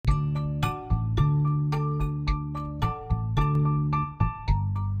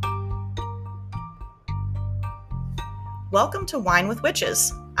Welcome to Wine with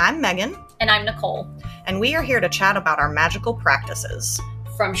Witches. I'm Megan. And I'm Nicole. And we are here to chat about our magical practices.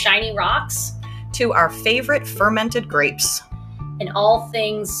 From shiny rocks to our favorite fermented grapes. And all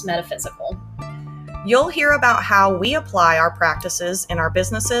things metaphysical. You'll hear about how we apply our practices in our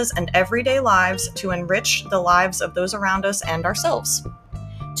businesses and everyday lives to enrich the lives of those around us and ourselves.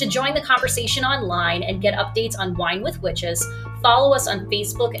 To join the conversation online and get updates on Wine with Witches, follow us on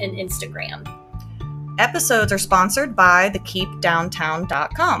Facebook and Instagram. Episodes are sponsored by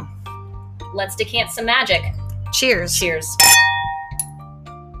thekeepdowntown.com. Let's decant some magic. Cheers. Cheers.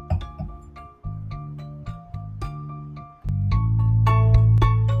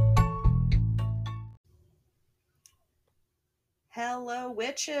 Hello,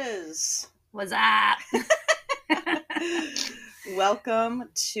 witches. What's that? Welcome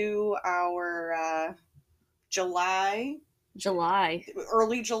to our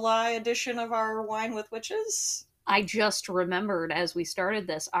early July edition of our Wine with Witches. I just remembered as we started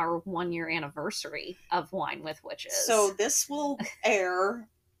this, our 1 year anniversary of Wine with Witches. So this will air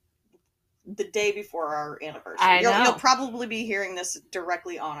the day before our anniversary. I know. You'll probably be hearing this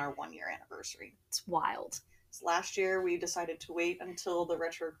directly on our 1 year anniversary. It's wild. Last year, we decided to wait until the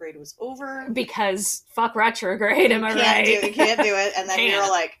retrograde was over. Because fuck retrograde, am I right? You can't do it. And then we were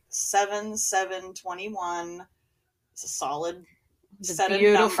like, 7/7/21. It's a solid set of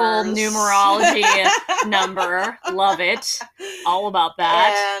beautiful numerology number. Love it. All about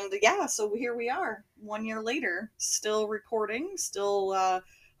that. And yeah, so here we are, 1 year later, still recording, still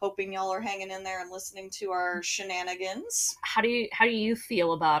hoping y'all are hanging in there and listening to our shenanigans. How do you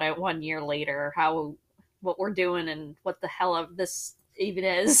feel about it 1 year later? What we're doing and what the hell of this even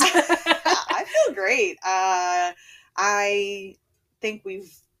is? I feel great. I think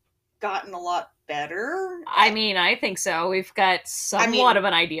we've gotten a lot better. I mean, I think so. We've got somewhat of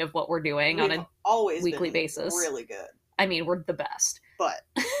an idea of what we're doing on a always weekly basis. Really good. I mean, we're the best. But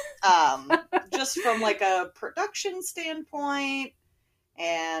just from like a production standpoint,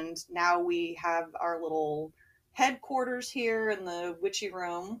 and now we have our little headquarters here in the witchy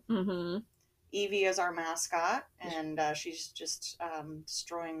room. Mm-hmm. Evie is our mascot, and she's just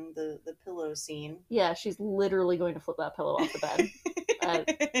destroying the pillow scene. Yeah, she's literally going to flip that pillow off the bed.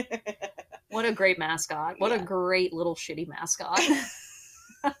 What a great mascot. What a great little shitty mascot.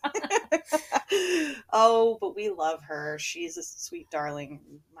 Oh, but we love her. She's a sweet darling.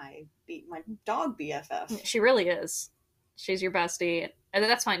 My dog BFF. She really is. She's your bestie. And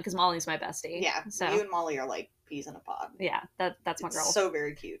that's fine, because Molly's my bestie. Yeah, so you and Molly are like peas in a pod. Yeah, that's my girl. So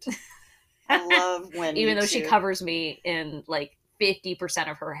very cute. I love when even though she covers me in like 50%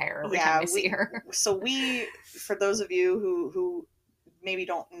 of her hair every time I see her. So for those of you who maybe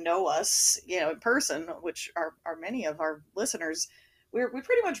don't know us, in person, which are many of our listeners, we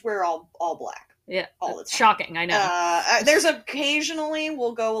pretty much wear all black. Yeah, all the time. Shocking, I know. There's occasionally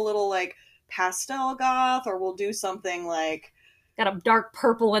we'll go a little like pastel goth, or we'll do something like got a dark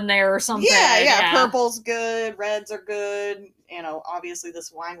purple in there or something. Yeah. Purple's good. Reds are good. Obviously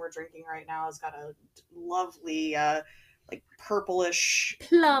this wine we're drinking right now has got a lovely, like purplish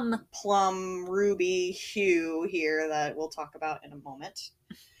plum ruby hue here that we'll talk about in a moment.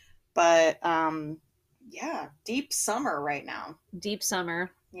 But, yeah, deep summer right now. Deep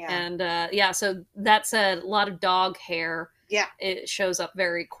summer. Yeah. And, so that's a lot of dog hair. Yeah. It shows up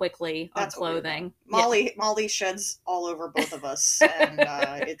very quickly on clothing. Molly sheds all over both of us, and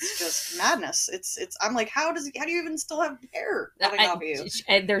it's just madness. It's I'm like, how do you even still have hair coming off of you?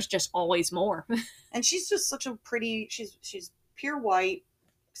 And there's just always more. And she's just such a pretty, she's pure white,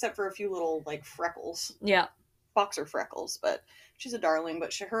 except for a few little like freckles. Yeah. Boxer freckles, but she's a darling,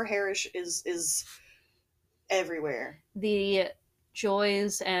 but her hair is everywhere. The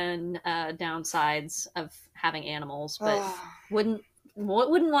joys and downsides of having animals, but wouldn't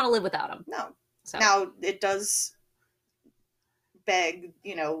want to live without them. No. So. Now it does beg,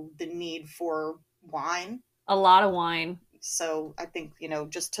 the need for wine. A lot of wine. So I think,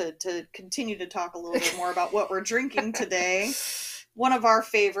 just to continue to talk a little bit more about what we're drinking today, one of our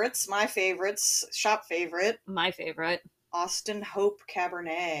favorites, my favorites, shop favorite. My favorite. Austin Hope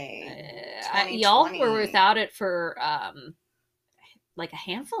Cabernet. Y'all were without it for like a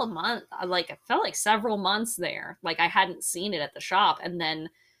handful of months. Like it felt like several months there. Like I hadn't seen it at the shop, and then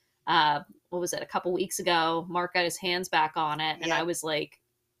what was it? A couple weeks ago, Mark got his hands back on it, and I was like,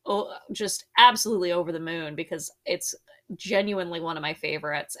 oh, just absolutely over the moon, because it's genuinely one of my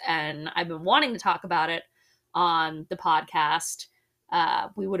favorites, and I've been wanting to talk about it on the podcast.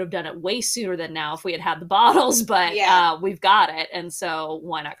 We would have done it way sooner than now if we had the bottles, but we've got it, and so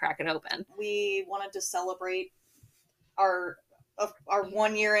why not crack it open? We wanted to celebrate our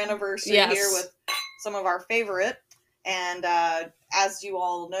 1 year anniversary here with some of our favorite And as you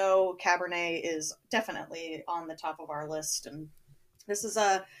all know, Cabernet is definitely on the top of our list. And this is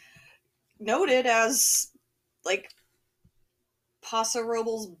noted as like Paso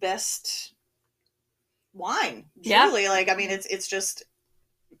Robles' best wine. Truly, like, I mean, it's just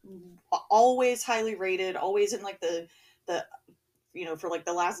always highly rated, always in like the for like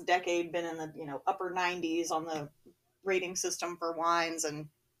the last decade been in the upper 90s on the rating system for wines, and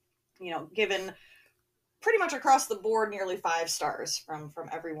given pretty much across the board nearly 5 stars from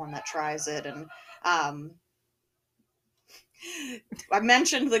everyone that tries it. And I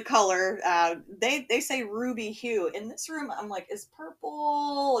mentioned the color. They say ruby hue. In this room, I'm like, it's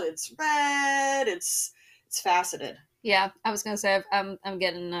purple, it's red, it's faceted. Yeah, I was gonna say I'm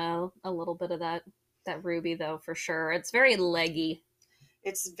getting a little bit of that ruby though, for sure. It's very leggy.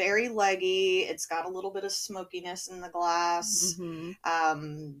 It's very leggy. It's got a little bit of smokiness in the glass.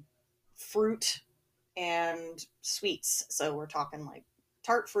 Fruit and sweets. So we're talking like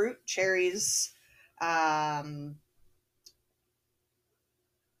tart fruit, cherries,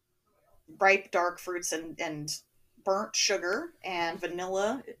 ripe dark fruits, and burnt sugar and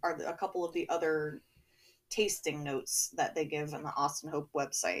vanilla are a couple of the other tasting notes that they give on the Austin Hope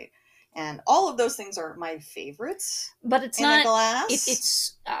website. And all of those things are my favorites. But it's not glass.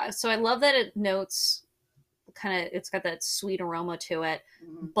 It's so I love that it notes kind of, it's got that sweet aroma to it,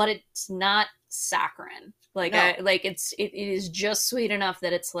 but it's not saccharine. Like no. It is just sweet enough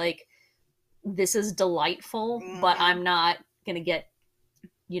that it's like, this is delightful, but I'm not gonna get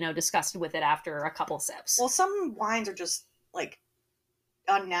disgusted with it after a couple sips. Well, some wines are just like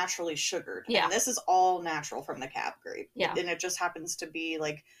unnaturally sugared. Yeah. And this is all natural from the cab grape. Yeah. And it just happens to be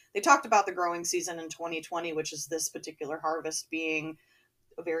like, they talked about the growing season in 2020, which is this particular harvest being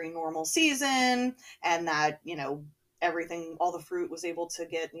a very normal season, and that, everything, all the fruit was able to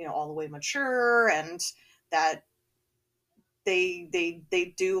get, all the way mature, and that they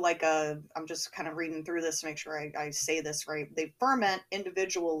do like I'm just kind of reading through this to make sure I say this right. They ferment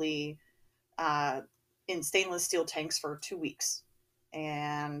individually in stainless steel tanks for 2 weeks.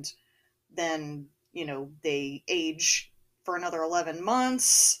 And then, they age for another 11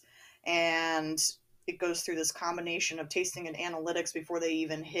 months, and it goes through this combination of tasting and analytics before they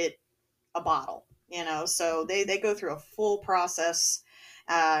even hit a bottle, so they go through a full process.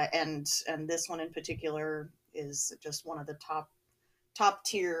 And this one in particular is just one of the top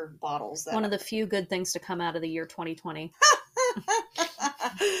tier bottles. One of the few good things to come out of the year 2020.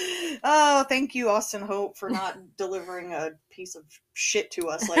 Oh, thank you, Austin Hope, for not delivering a piece of shit to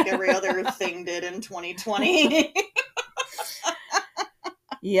us like every other thing did in 2020.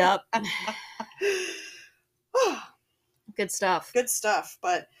 Yep. Good stuff. Good stuff,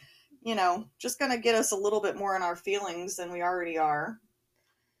 but just gonna get us a little bit more in our feelings than we already are.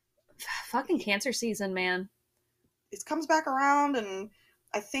 Fucking cancer season, man. It comes back around, and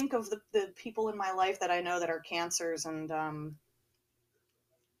I think of the people in my life that I know that are cancers, and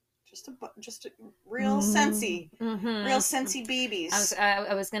just a real sensey, real sensey babies.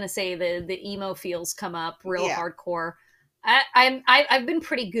 I was gonna say the emo feels come up real hardcore. I've been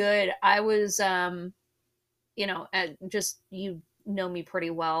pretty good. I was just, you know me pretty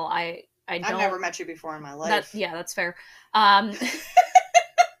well. I've never met you before in my life. That's fair.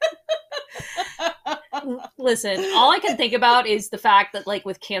 Listen, all I can think about is the fact that, like,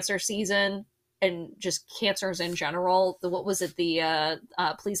 with cancer season and just cancers in general, what was it? The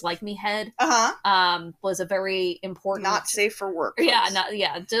Please Like Me head was a very important. Not safe for work. Folks.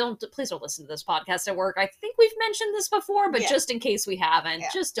 Please don't listen to this podcast at work. I think we've mentioned this before, but just in case we haven't,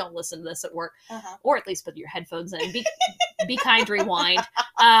 just don't listen to this at work, or at least put your headphones in. Be kind, rewind.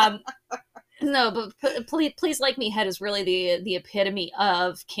 No, but please Like Me head is really the epitome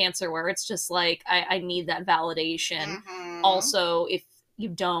of cancer, where it's just like, I need that validation. Also, if you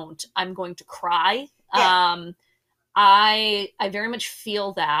don't, I'm going to cry. I very much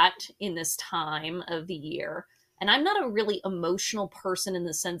feel that in this time of the year. And I'm not a really emotional person in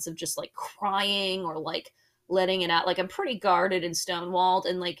the sense of just like crying or like letting it out. Like, I'm pretty guarded and stonewalled.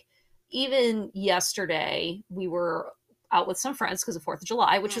 And like, even yesterday we were out with some friends because of 4th of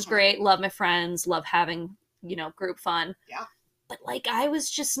July, which was great. Love my friends, love having, group fun. Yeah. But like, I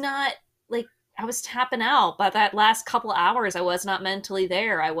was just not, like, I was tapping out. By that last couple of hours, I was not mentally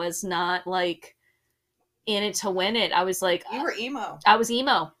there. I was not like in it to win it. I was like, you were emo. I was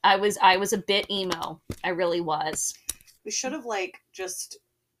emo. I was a bit emo. I really was. We should have like just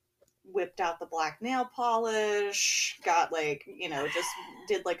whipped out the black nail polish, got like, just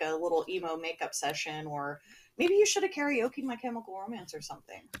did like a little emo makeup session, or maybe you should have karaoke'd My Chemical Romance or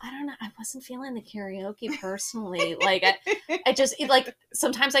something. I don't know. I wasn't feeling the karaoke personally. Like, I just, like,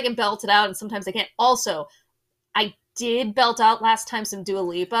 sometimes I can belt it out and sometimes I can't. Also, I did belt out last time some Dua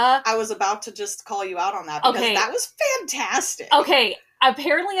Lipa. I was about to just call you out on that because Okay. that was fantastic. Okay,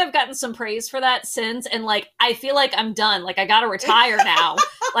 apparently I've gotten some praise for that since, and like I feel like I'm done. Like I gotta retire now.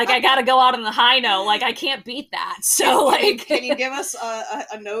 Like I gotta go out on the high note. Like I can't beat that. So like, can you give us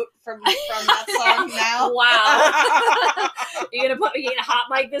a note from that song now? Wow. You gonna hot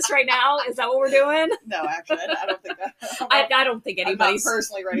mic this right now? Is that what we're doing? No, actually, I don't think that. I don't think anybody's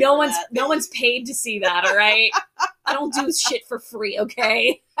personally ready. No one's paid to see that. All right, I don't do shit for free.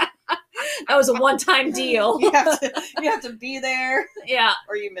 Okay. That was a one-time deal. You have to be there. Yeah.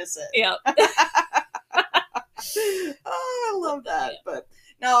 Or you miss it. Yeah. Oh, I love that. But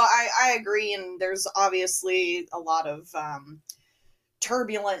no, I agree. And there's obviously a lot of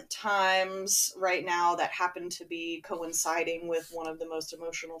turbulent times right now that happen to be coinciding with one of the most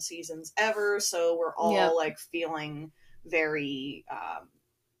emotional seasons ever. So we're all like feeling very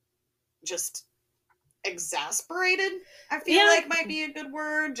just exasperated, I feel like might be a good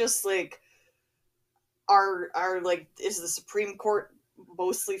word. Just like are like, is the Supreme Court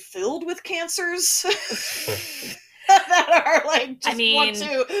mostly filled with cancers that are like just want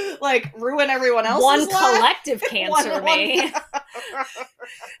to like ruin everyone else's one life? Collective cancer, me.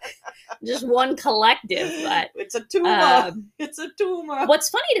 Just one collective, but it's a tumor. It's a tumor. What's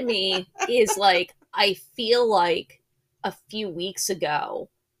funny to me is like I feel like a few weeks ago,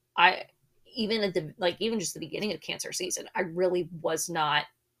 even just the beginning of cancer season, I really was not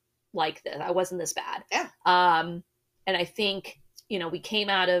like this. I wasn't this bad. Yeah. And I think, we came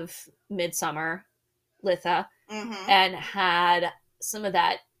out of Midsummer, Litha, and had some of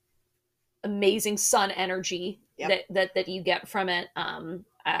that amazing sun energy that you get from it.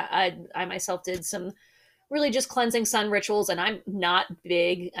 I myself did some really just cleansing sun rituals, and I'm not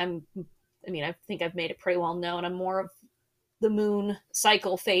big. I think I've made it pretty well known. I'm more of the moon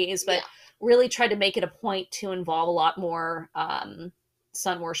cycle phase, but really tried to make it a point to involve a lot more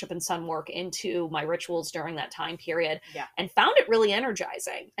sun worship and sun work into my rituals during that time period, and found it really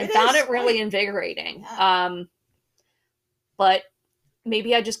energizing and found it really invigorating. But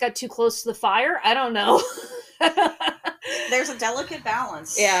maybe I just got too close to the fire. I don't know. There's a delicate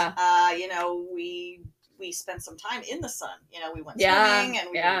balance. Yeah. We spent some time in the sun. We went swimming and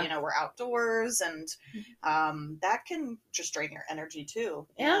we're outdoors, and that can just drain your energy too.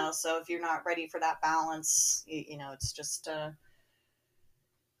 You know? So if you're not ready for that balance, it's just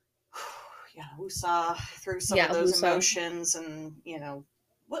woosah through some of those emotions, and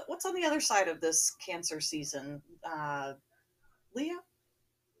what's on the other side of this cancer season? Leo?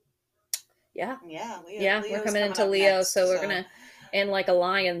 Yeah. Leo. Yeah, we're coming into Leo, next, so we're gonna end like a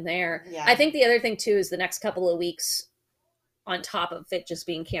lion there. Yeah. I think the other thing too is the next couple of weeks, on top of it just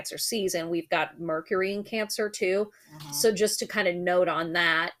being cancer season, we've got Mercury in Cancer too. So just to kind of note on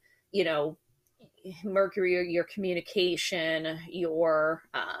that, Mercury, your communication, your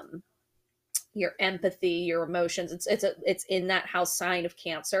empathy, your emotions, it's in that house sign of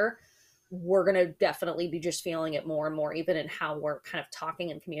Cancer. We're going to definitely be just feeling it more and more, even in how we're kind of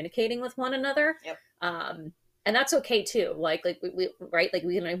talking and communicating with one another. Yep. And that's okay too. Like we right. Like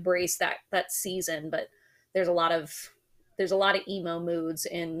we can embrace that season, but there's a lot of emo moods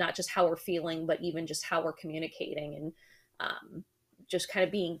in not just how we're feeling, but even just how we're communicating, and just kind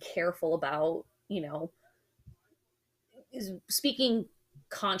of being careful about, speaking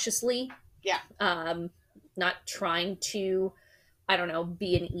consciously. Yeah. Not trying to, I don't know,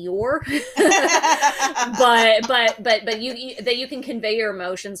 be an Eeyore, but you can convey your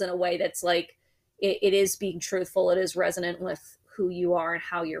emotions in a way that's like, it is being truthful. It is resonant with who you are and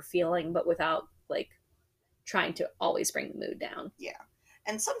how you're feeling, but without like trying to always bring the mood down. Yeah.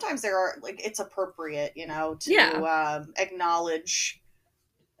 And sometimes there are it's appropriate, to acknowledge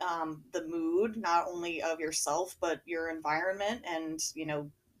the mood, not only of yourself, but your environment, and,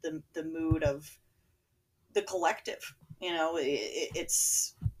 the mood of the collective.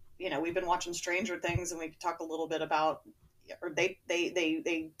 It's we've been watching Stranger Things, and we talk a little bit about, or they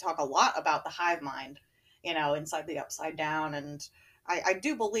talk a lot about the hive mind, inside the Upside Down. And I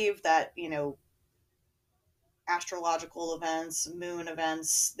do believe that, astrological events, moon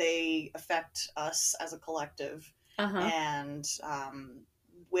events, they affect us as a collective. And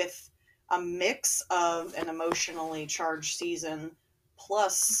with a mix of an emotionally charged season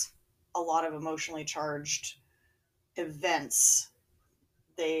plus a lot of emotionally charged events,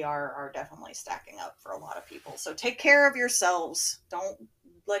 they are definitely stacking up for a lot of people. So take care of yourselves. Don't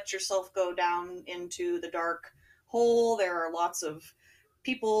let yourself go down into the dark hole. There are lots of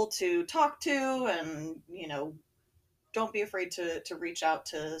people to talk to, and don't be afraid to reach out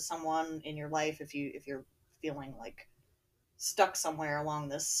to someone in your life if you're feeling like stuck somewhere along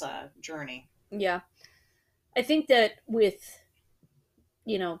this journey. Yeah. I think that with,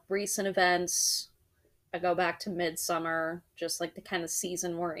 recent events, I go back to Midsummer, just like the kind of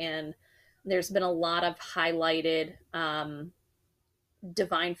season we're in. There's been a lot of highlighted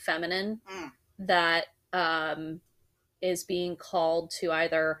divine feminine Mm. that is being called to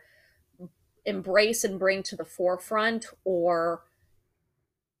either embrace and bring to the forefront, or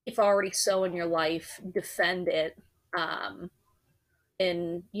if already so in your life, defend it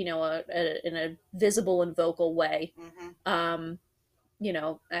in in a visible and vocal way. Mm-hmm.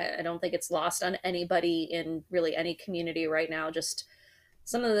 I don't think it's lost on anybody in really any community right now. Just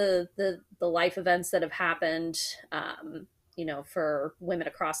some of the life events that have happened, for women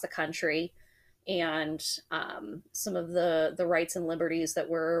across the country, and some of the rights and liberties that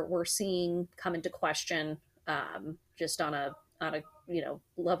we're seeing come into question, just on a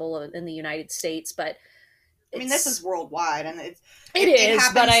level in the United States. But I mean, this is worldwide, and it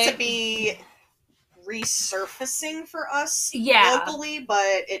happens but to be resurfacing for us yeah, locally, but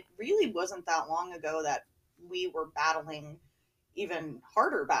it really wasn't that long ago that we were battling even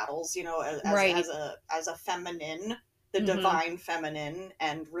harder battles, right. as a feminine, the Mm-hmm. divine feminine,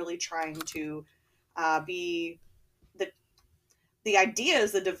 and really trying to be the idea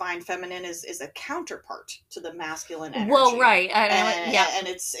is the divine feminine is a counterpart to the masculine energy. Well, right, and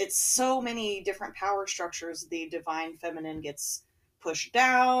it's so many different power structures. The divine feminine gets pushed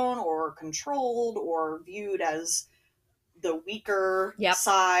down or controlled or viewed as the weaker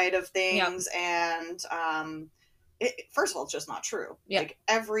side of things, and first of all, it's just not true. Like,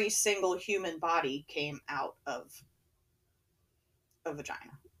 every single human body came out of a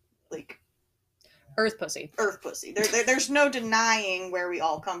vagina, like earth pussy. There's no denying where we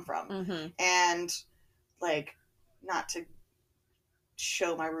all come from. Mm-hmm. And, like, not to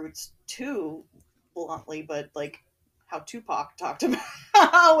show my roots too bluntly, but like how Tupac talked about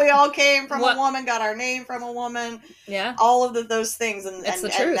how we all came from a woman, got our name from a woman. Yeah. All of those things, and it's the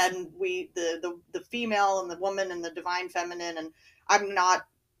truth. And we the female and the woman and the divine feminine, and I'm not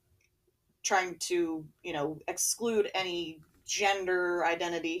trying to, exclude any gender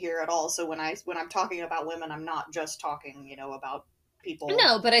identity here at all. So when I'm talking about women, I'm not just talking, about people.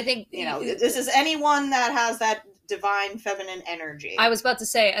 No, but I think this is anyone that has that divine feminine energy. I was about to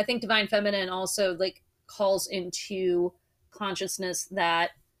say, I think divine feminine also like calls into consciousness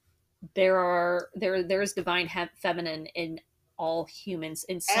that there is divine feminine in all humans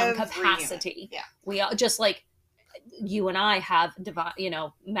in some capacity. Yeah. We all, just like you and I have divine,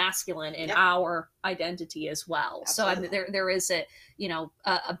 masculine in our identity as well. Absolutely. So I mean, there is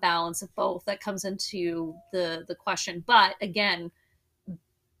a balance of both that comes into the question. But again,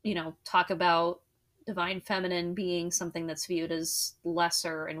 talk about divine feminine being something that's viewed as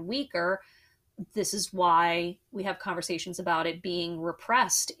lesser and weaker. This is why we have conversations about it being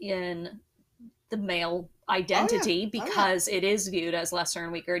repressed in the male identity, because it is viewed as lesser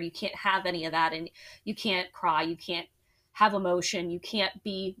and weaker, and you can't have any of that, and you can't cry, you can't have emotion, you can't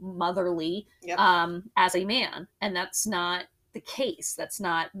be motherly as a man, and that's not the case. That's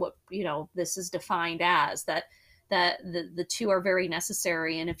not what this is defined as. That the two are very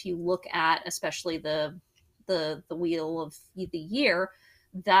necessary. And if you look at especially the wheel of the year,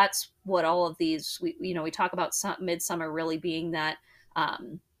 that's what all of these we talk about midsummer really being that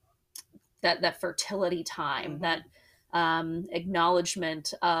that fertility time, mm-hmm. that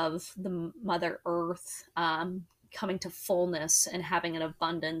acknowledgement of the Mother Earth coming to fullness and having an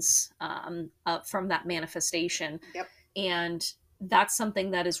abundance from that manifestation. And that's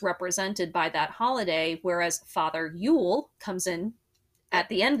something that is represented by that holiday, whereas Father Yule comes in at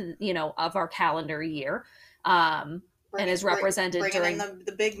the end of our calendar year, and is represented during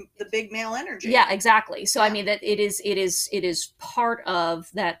the big male energy. Yeah, exactly. So I mean that it is part of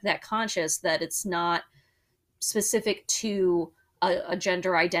that conscious, that it's not specific to a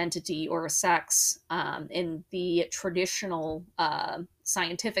gender identity or a sex in the traditional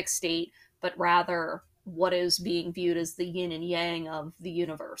scientific state, but rather what is being viewed as the yin and yang of the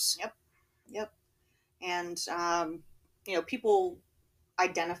universe. Yep. And people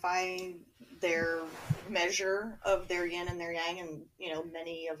identify their measure of their yin and their yang, and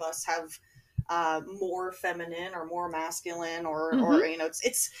many of us have more feminine or more masculine, or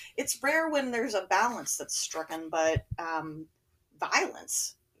it's rare when there's a balance that's stricken, but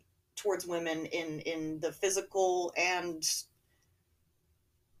violence towards women in the physical and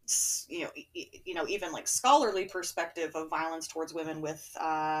even like scholarly perspective of violence towards women, with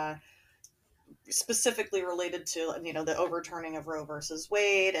specifically related to the overturning of Roe versus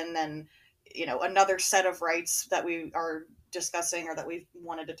Wade, and then another set of rights that we are discussing, or that we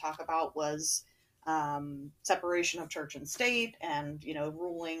wanted to talk about, was separation of church and state, and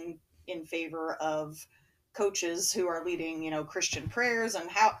ruling in favor of coaches who are leading, Christian prayers, and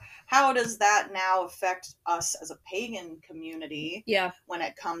how does that now affect us as a pagan community when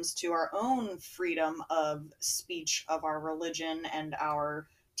it comes to our own freedom of speech of our religion and our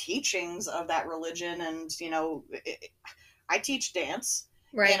teachings of that religion? And I teach dance,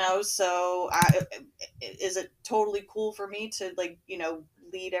 right? So is it totally cool for me to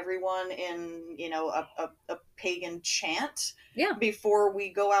lead everyone in a pagan chant before we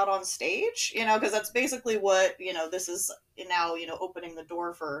go out on stage, because that's basically what this is now, opening the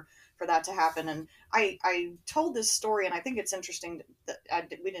door for that to happen. And I told this story, and I think it's interesting that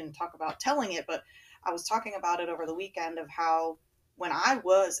we didn't talk about telling it, but I was talking about it over the weekend of how when I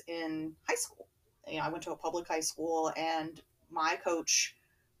was in high school, I went to a public high school, and my coach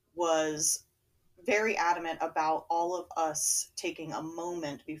was very adamant about all of us taking a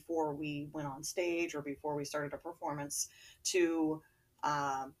moment before we went on stage or before we started a performance to,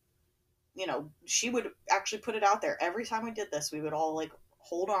 she would actually put it out there. Every time we did this, we would all like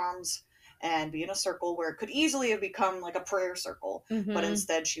hold arms and be in a circle where it could easily have become like a prayer circle. Mm-hmm. But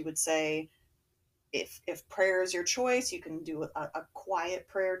instead she would say, if prayer is your choice, you can do a quiet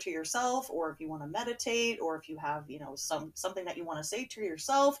prayer to yourself, or if you want to meditate, or if you have, something that you want to say to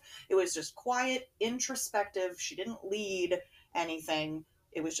yourself. It was just quiet, introspective. She didn't lead anything.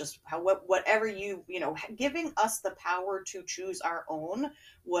 It was just whatever giving us the power to choose our own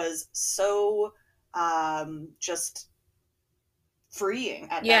was so just freeing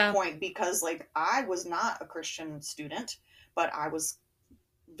at that point, because like I was not a Christian student, but I was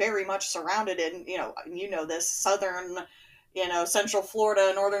very much surrounded in, this southern, Central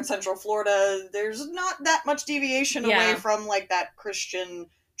Florida, northern Central Florida. There's not that much deviation away from like that Christian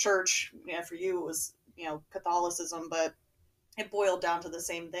church. For you, it was, Catholicism, but it boiled down to the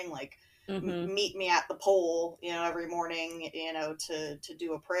same thing. Like, meet me at the pole, every morning, to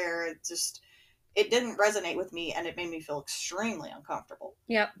do a prayer. It didn't resonate with me, and it made me feel extremely uncomfortable.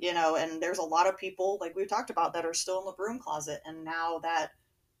 Yep. And there's a lot of people, like we've talked about, that are still in the broom closet. And now that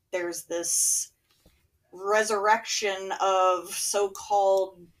there's this resurrection of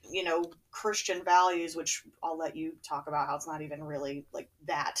so-called, Christian values, which I'll let you talk about how it's not even really like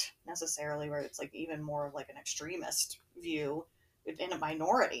that necessarily, where it's like even more of like an extremist view in a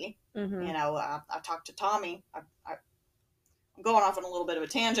minority. Mm-hmm. I talked to Tommy. I'm going off on a little bit of a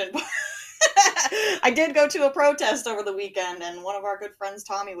tangent, but I did go to a protest over the weekend, and one of our good friends,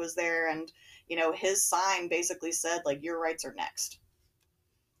 Tommy, was there, and, his sign basically said, like, your rights are next.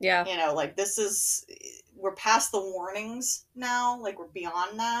 Yeah. Like, we're past the warnings now, like, we're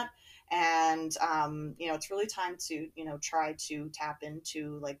beyond that. And, it's really time to, try to tap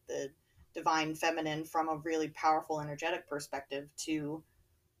into, like, the divine feminine from a really powerful, energetic perspective to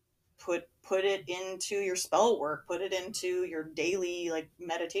put it into your spell work, put it into your daily, like,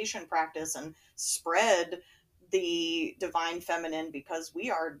 meditation practice, and spread the divine feminine, because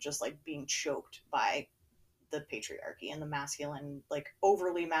we are just, like, being choked by the patriarchy and the masculine, like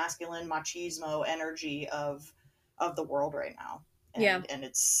overly masculine machismo energy of the world right now. And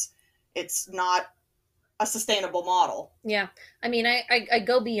it's not a sustainable model. Yeah. I mean, I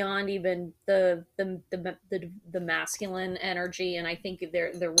go beyond even the masculine energy, and I think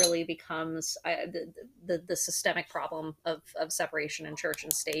there really becomes the systemic problem of separation in church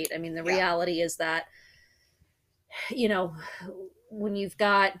and state. I mean, the reality is that, when you've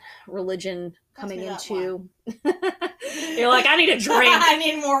got religion coming into you're like, I need a drink. I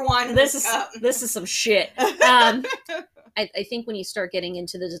need more wine. This is some shit. I think when you start getting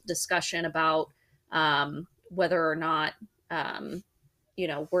into the discussion about whether or not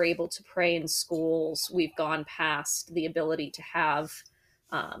we're able to pray in schools, we've gone past the ability to have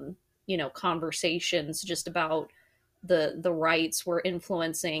conversations just about the rights. We're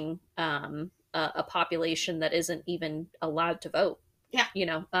influencing a population that isn't even allowed to vote. Yeah.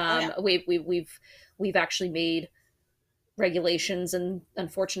 We've actually made regulations, and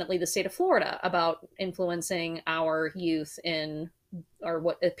unfortunately the state of Florida, about influencing our youth or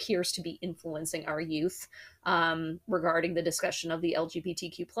what appears to be influencing our youth regarding the discussion of the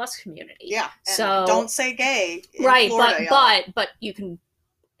LGBTQ plus community. Yeah. And so don't say gay in right, Florida, but you can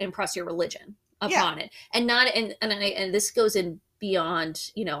impress your religion upon it, and not and this goes in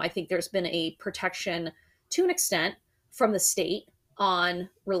beyond. I think there's been a protection to an extent from the state on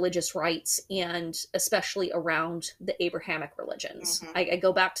religious rights, and especially around the Abrahamic religions. Mm-hmm. I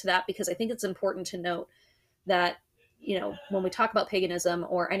go back to that because I think it's important to note that, when we talk about paganism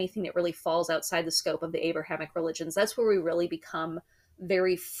or anything that really falls outside the scope of the Abrahamic religions, that's where we really become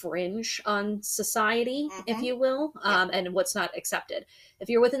very fringe on society, if you will, and what's not accepted. If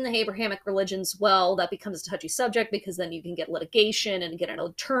you're within the Abrahamic religions, well, that becomes a touchy subject because then you can get litigation and get an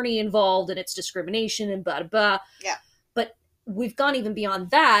attorney involved and it's discrimination and blah, blah, blah. Yeah. But we've gone even beyond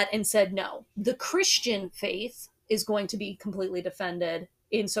that and said, no, the Christian faith is going to be completely defended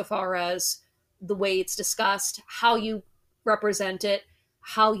insofar as the way it's discussed, how you represent it,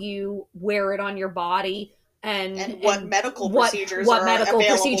 how you wear it on your body, and what medical procedures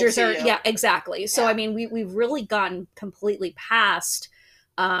are yeah, exactly. So I mean, we've really gotten completely past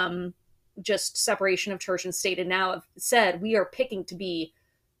just separation of church and state, and now have said we are picking to be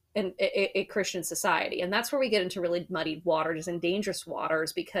a Christian society, and that's where we get into really muddied waters and dangerous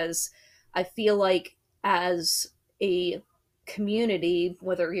waters, because I feel like as a community,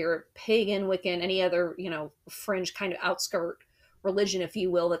 whether you're pagan, Wiccan, any other, fringe kind of outskirt religion, if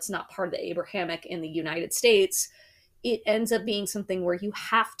you will, that's not part of the Abrahamic in the United States, it ends up being something where you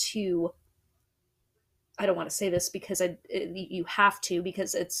have to, I don't want to say this because you have to,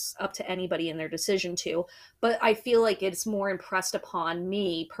 because it's up to anybody in their decision to, but I feel like it's more impressed upon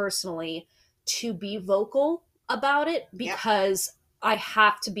me personally to be vocal about it, because I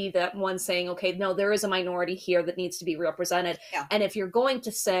have to be that one saying, okay, no, there is a minority here that needs to be represented. Yeah. And if you're going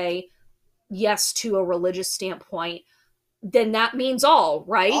to say yes to a religious standpoint, then that means all,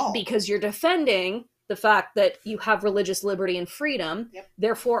 right? All. Because you're defending the fact that you have religious liberty and freedom. Yep.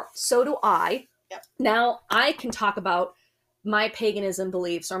 Therefore, so do I. Yep. Now, I can talk about my paganism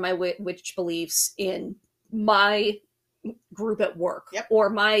beliefs or my witch beliefs in my group at work,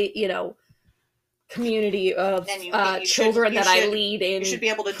 or my, community of children that I lead in. You should be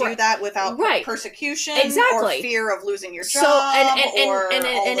able to do that without persecution or fear of losing your job. So,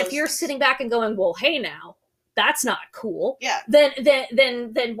 and if you're sitting back and going, well, hey now, that's not cool. Yeah.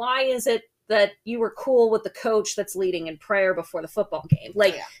 Then why is it that you were cool with the coach that's leading in prayer before the football game?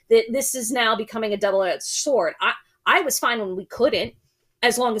 Like, this is now becoming a double-edged sword. I was fine when we couldn't,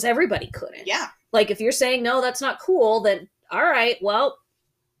 as long as everybody couldn't. Yeah. Like, if you're saying, no, that's not cool, then all right, well,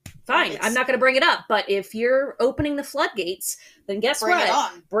 fine. I'm not going to bring it up. But if you're opening the floodgates, then guess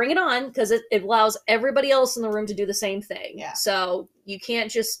what? Bring it on, because it allows everybody else in the room to do the same thing. Yeah. So you can't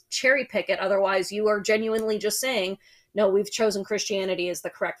just cherry pick it. Otherwise, you are genuinely just saying, no, we've chosen Christianity as the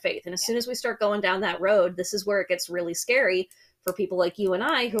correct faith. And as soon as we start going down that road, this is where it gets really scary for people like you and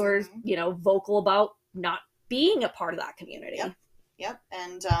I who are, vocal about not being a part of that community. Yep.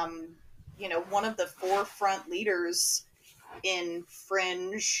 And, one of the forefront leaders in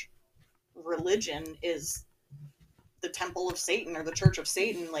fringe religion is the Temple of Satan, or the Church of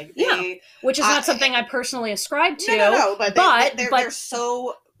Satan. Like, which is not something I personally ascribe to. No, but they're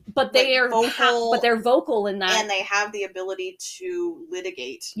so... But they are vocal. But they're vocal in that, and they have the ability to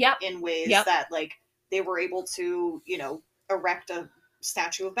litigate in ways that, like, they were able to, erect a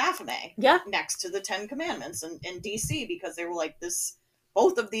statue of Baphomet next to the Ten Commandments in DC, because they were like,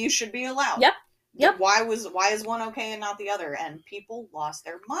 both of these should be allowed. Yep. Why is one okay and not the other? And people lost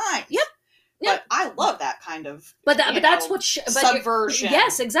their minds. Yep. But I love that kind of, but that's what subversion.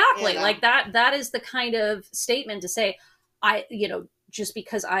 Yes, exactly. Like that is the kind of statement to say, just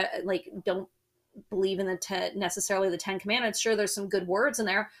because I don't believe in necessarily the Ten Commandments. Sure, there's some good words in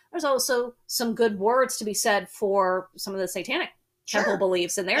there. There's also some good words to be said for some of the satanic temple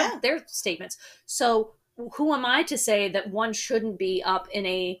beliefs and their statements. So who am I to say that one shouldn't be up in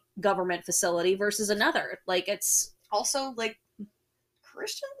a government facility versus another? Like, it's also like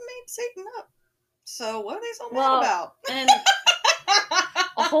Christians made Satan up. So what are they so mad about? And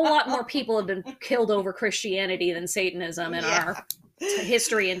a whole lot more people have been killed over Christianity than Satanism in our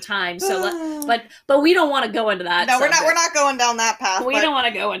history and time. So, but we don't want to go into that. No, subject. We're not going down that path. We don't want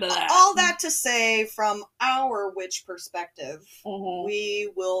to go into that. All that to say, from our witch perspective, we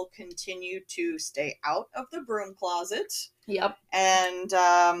will continue to stay out of the broom closet. Yep.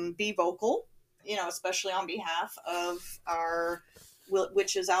 And be vocal, especially on behalf of our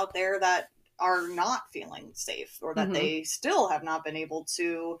witches out there that are not feeling safe, or that they still have not been able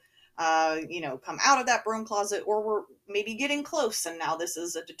to come out of that broom closet, or we're maybe getting close, and now this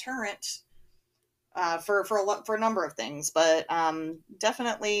is a deterrent for a number of things. But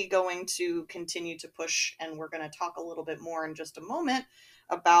definitely going to continue to push, and we're going to talk a little bit more in just a moment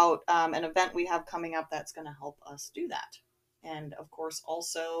about an event we have coming up that's going to help us do that. And of course,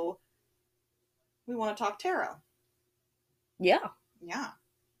 also, we want to talk tarot. Yeah.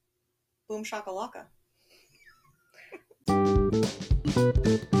 Boom shakalaka.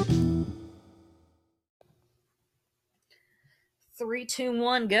 3, 2,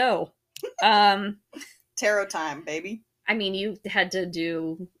 1, go. Tarot time, baby. I mean, you had to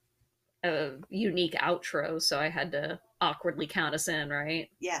do a unique outro, so I had to awkwardly count us in, right?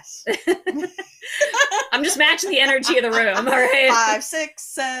 Yes. I'm just matching the energy of the room, all right? 5, 6,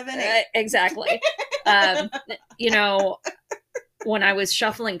 7, 8. Exactly. You know, when I was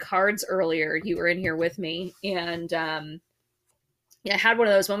shuffling cards earlier, you were in here with me, and I had one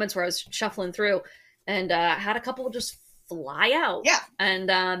of those moments where I was shuffling through, and had a couple just fly out. Yeah.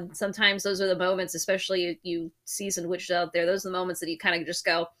 And sometimes those are the moments, especially you seasoned witches out there, those are the moments that you kind of just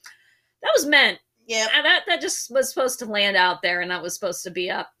go, that was meant. Yeah. That just was supposed to land out there, and that was supposed to be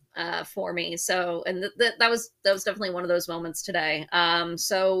up for me. So, and that was definitely one of those moments today.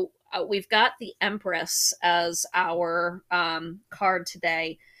 So we've got the Empress as our card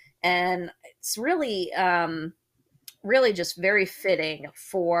today, and it's really really just very fitting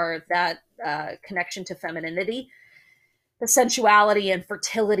for that connection to femininity, the sensuality and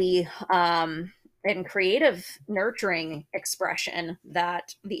fertility, and creative nurturing expression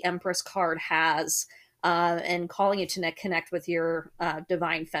that the Empress card has, and calling you to connect with your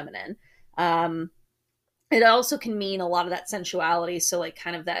divine feminine. It also can mean a lot of that sensuality. So, like,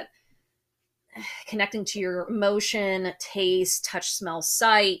 kind of that connecting to your emotion, taste, touch, smell,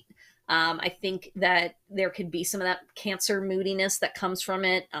 sight. I think that there could be some of that Cancer moodiness that comes from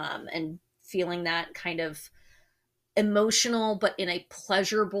it, and feeling that kind of emotional, but in a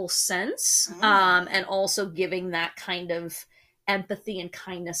pleasurable sense, and also giving that kind of empathy and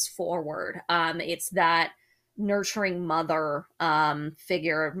kindness forward. It's that nurturing mother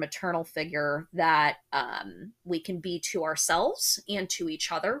figure, maternal figure that we can be to ourselves and to each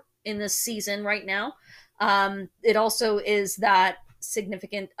other in this season right now. It also is that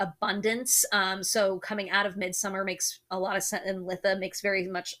significant abundance. So coming out of midsummer makes a lot of sense, and Litha makes very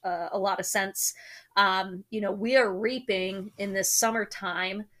much a lot of sense. We are reaping in this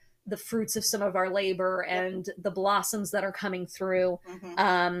summertime the fruits of some of our labor and the blossoms that are coming through,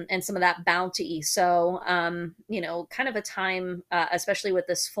 and some of that bounty. So, kind of a time, especially with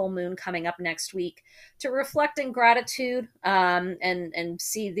this full moon coming up next week, to reflect in gratitude, and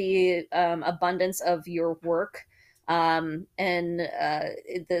see the abundance of your work.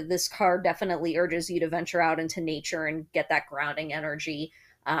 This card definitely urges you to venture out into nature and get that grounding energy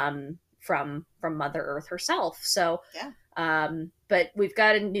from Mother Earth herself. So, but we've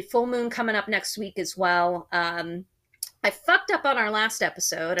got a new full moon coming up next week as well. I fucked up on our last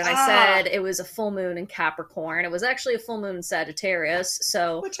episode, and I said it was a full moon in Capricorn. It was actually a full moon in Sagittarius.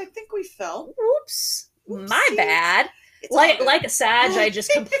 So, which I think we felt. Whoops. My bad. Like a Sag, I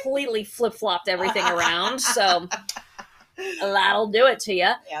just completely flip-flopped everything around. So that'll do it to you.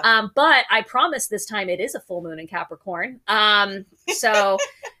 Yep. But I promise this time it is a full moon in Capricorn. So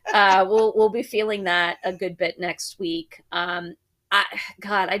we'll be feeling that a good bit next week. I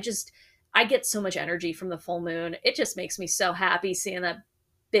get so much energy from the full moon. It just makes me so happy seeing that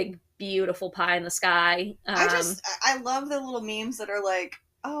big, beautiful pie in the sky. I love the little memes that are like,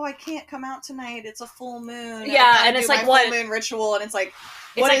 oh, I can't come out tonight. It's a full moon. Yeah, and it's like full moon ritual, and it's like,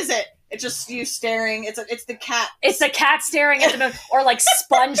 what is it? It's just you staring. It's the cat. It's the cat staring at the moon, or like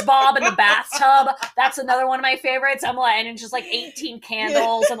SpongeBob in the bathtub. That's another one of my favorites. I'm like, and it's just like 18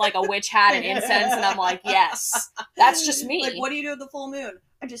 candles and like a witch hat and incense, and I'm like, yes, that's just me. Like, what do you do with the full moon?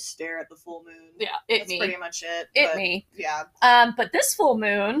 I just stare at the full moon. Yeah, that's pretty much it. Me. Yeah. But this full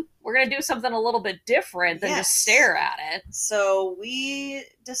moon, we're gonna do something a little bit different than just stare at it. So we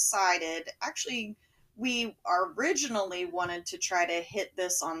decided, actually, we originally wanted to try to hit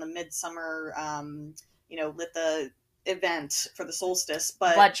this on the midsummer, Litha event for the solstice,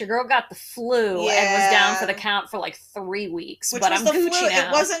 but your girl got the flu and was down for the count for like 3 weeks. Which but was I'm the Gucci flu. now.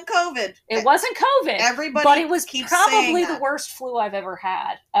 It wasn't COVID. It wasn't COVID. Everybody, but it was probably the worst flu I've ever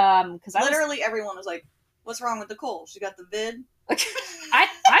had. Because literally everyone was like, "What's wrong with Nicole? She got the vid." I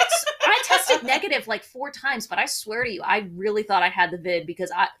tested negative like 4 times, but I swear to you, I really thought I had the vid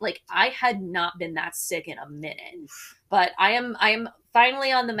because I had not been that sick in a minute. But I am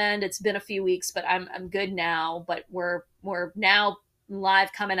finally on the mend. It's been a few weeks, but I'm good now. But we're now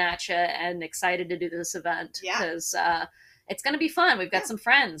live coming at you and excited to do this event because it's going to be fun. We've got some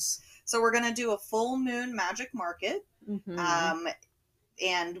friends. So we're going to do a full moon magic market,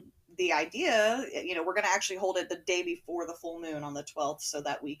 and the idea, we're going to actually hold it the day before the full moon on the 12th so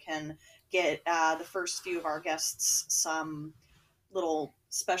that we can get the first few of our guests some little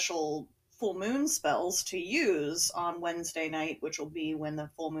special full moon spells to use on Wednesday night, which will be when the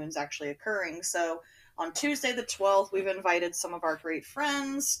full moon's actually occurring. So on Tuesday the 12th, we've invited some of our great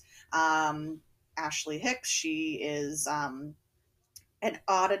friends. Ashley Hicks, she is an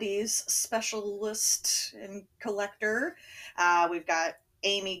oddities specialist and collector. We've got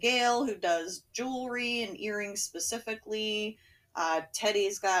Amy Gale, who does jewelry and earrings specifically.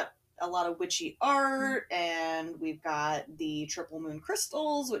 Teddy's got a lot of witchy art, and we've got the Triple Moon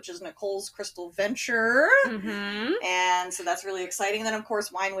Crystals, which is Nicole's crystal venture. Mm-hmm. And so that's really exciting. And then, of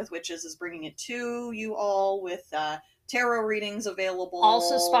course, Wine with Witches is bringing it to you all with tarot readings available.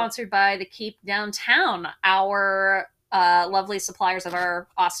 Also sponsored by the Keep Downtown, our lovely suppliers of our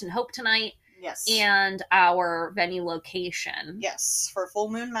Austin Hope tonight. Yes. And our venue location. Yes. For Full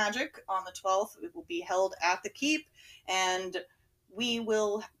Moon Magic on the 12th, it will be held at the Keep. And we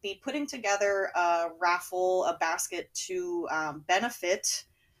will be putting together a raffle, a basket to benefit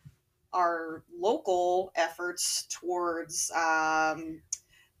our local efforts towards...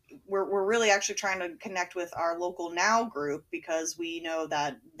 We're really actually trying to connect with our local NOW group, because we know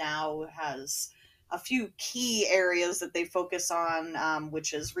that NOW has a few key areas that they focus on,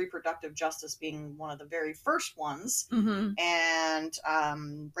 which is reproductive justice being one of the very first ones, mm-hmm.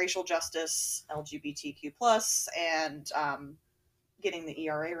 and racial justice, LGBTQ+, and getting the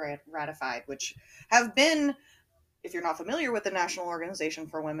ERA ratified, which have been, if you're not familiar with the National Organization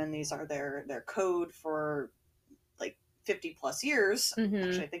for Women, these are their code for 50 plus years. Mm-hmm.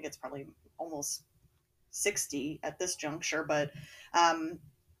 Actually, I think it's probably almost 60 at this juncture, but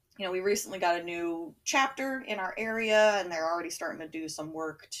we recently got a new chapter in our area, and they're already starting to do some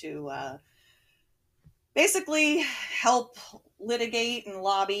work to basically help litigate and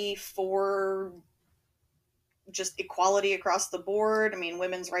lobby for just equality across the board. I mean,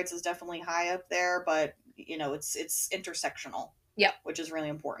 women's rights is definitely high up there, but it's intersectional. Yep. Which is really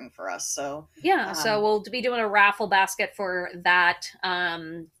important for us. So yeah, so we'll be doing a raffle basket for that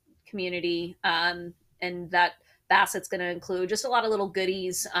community, and that basket's going to include just a lot of little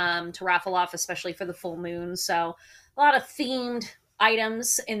goodies to raffle off, especially for the full moon. So a lot of themed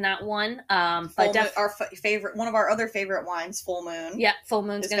items in that one. But our favorite, one of our other favorite wines, Full Moon. Yeah, Full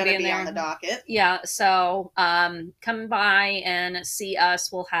Moon's going to be in there on the docket. Yeah, so come by and see us.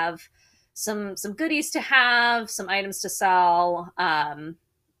 We'll have some goodies to have, some items to sell,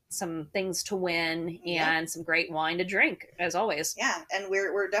 some things to win, and some great wine to drink, as always. Yeah, and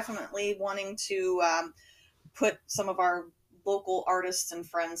we're definitely wanting to put some of our local artists and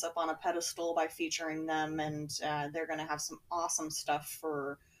friends up on a pedestal by featuring them, and they're going to have some awesome stuff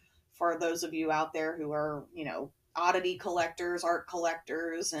for those of you out there who are, oddity collectors, art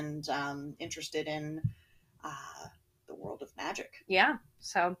collectors, and interested in the world of magic. Yeah,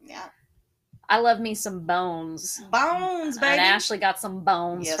 so... yeah. I love me some bones. Bones, baby. And Ashley got some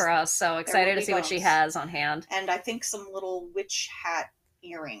bones for us, so excited to see what she has on hand. And I think some little witch hat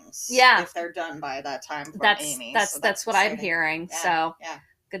earrings. Yeah. If they're done by that time from Amy. That's what I'm hearing. Yeah. So, yeah.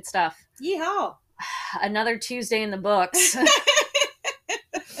 Good stuff. Yeehaw. Another Tuesday in the books.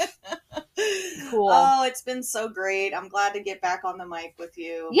 Cool. Oh, it's been so great. I'm glad to get back on the mic with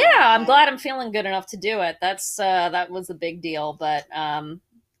you. Yeah, I'm glad I'm feeling good enough to do it. That was a big deal, but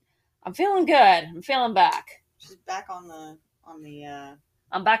I'm feeling good. I'm feeling back. She's back on the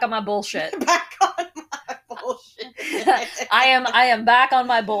I'm back on my bullshit. Back on my bullshit. I am back on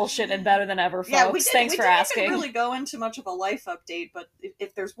my bullshit and better than ever, folks. Thanks for asking. We didn't really go into much of a life update, but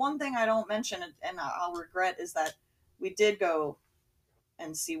if there's one thing I don't mention and I'll regret, is that we did go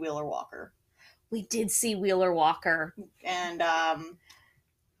and see Wheeler Walker. We did see Wheeler Walker. And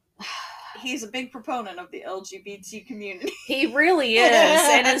he's a big proponent of the LGBT community. He really is,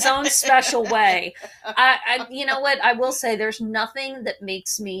 in his own special way. I you know what? I will say there's nothing that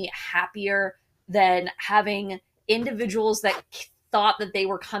makes me happier than having individuals that thought that they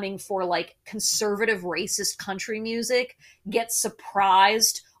were coming for conservative racist country music get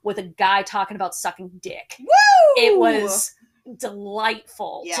surprised with a guy talking about sucking dick. Woo! It was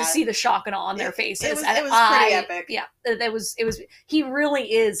delightful to see the shock and awe on their faces. It was pretty epic. Yeah, it was. He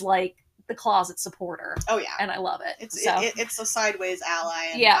really is the closet supporter. Oh yeah, and I love it. It's a sideways ally,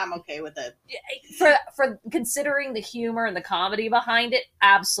 and I'm okay with it. For considering the humor and the comedy behind it,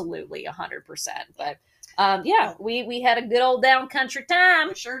 absolutely 100%. But we had a good old down country time.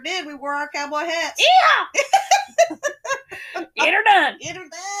 We sure did. We wore our cowboy hats. Yeah. Get her done. Get her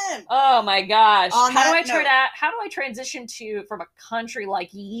done. Oh my gosh. How do I transition from a country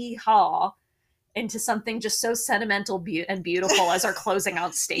like Yeehaw into something just so sentimental and beautiful as our closing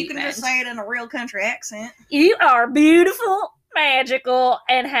out statement? You can just say it in a real country accent. You are beautiful, magical,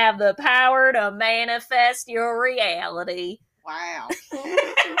 and have the power to manifest your reality. Wow.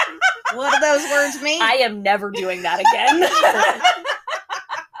 What do those words mean? I am never doing that again.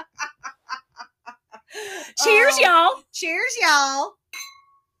 Cheers, y'all. Cheers, y'all.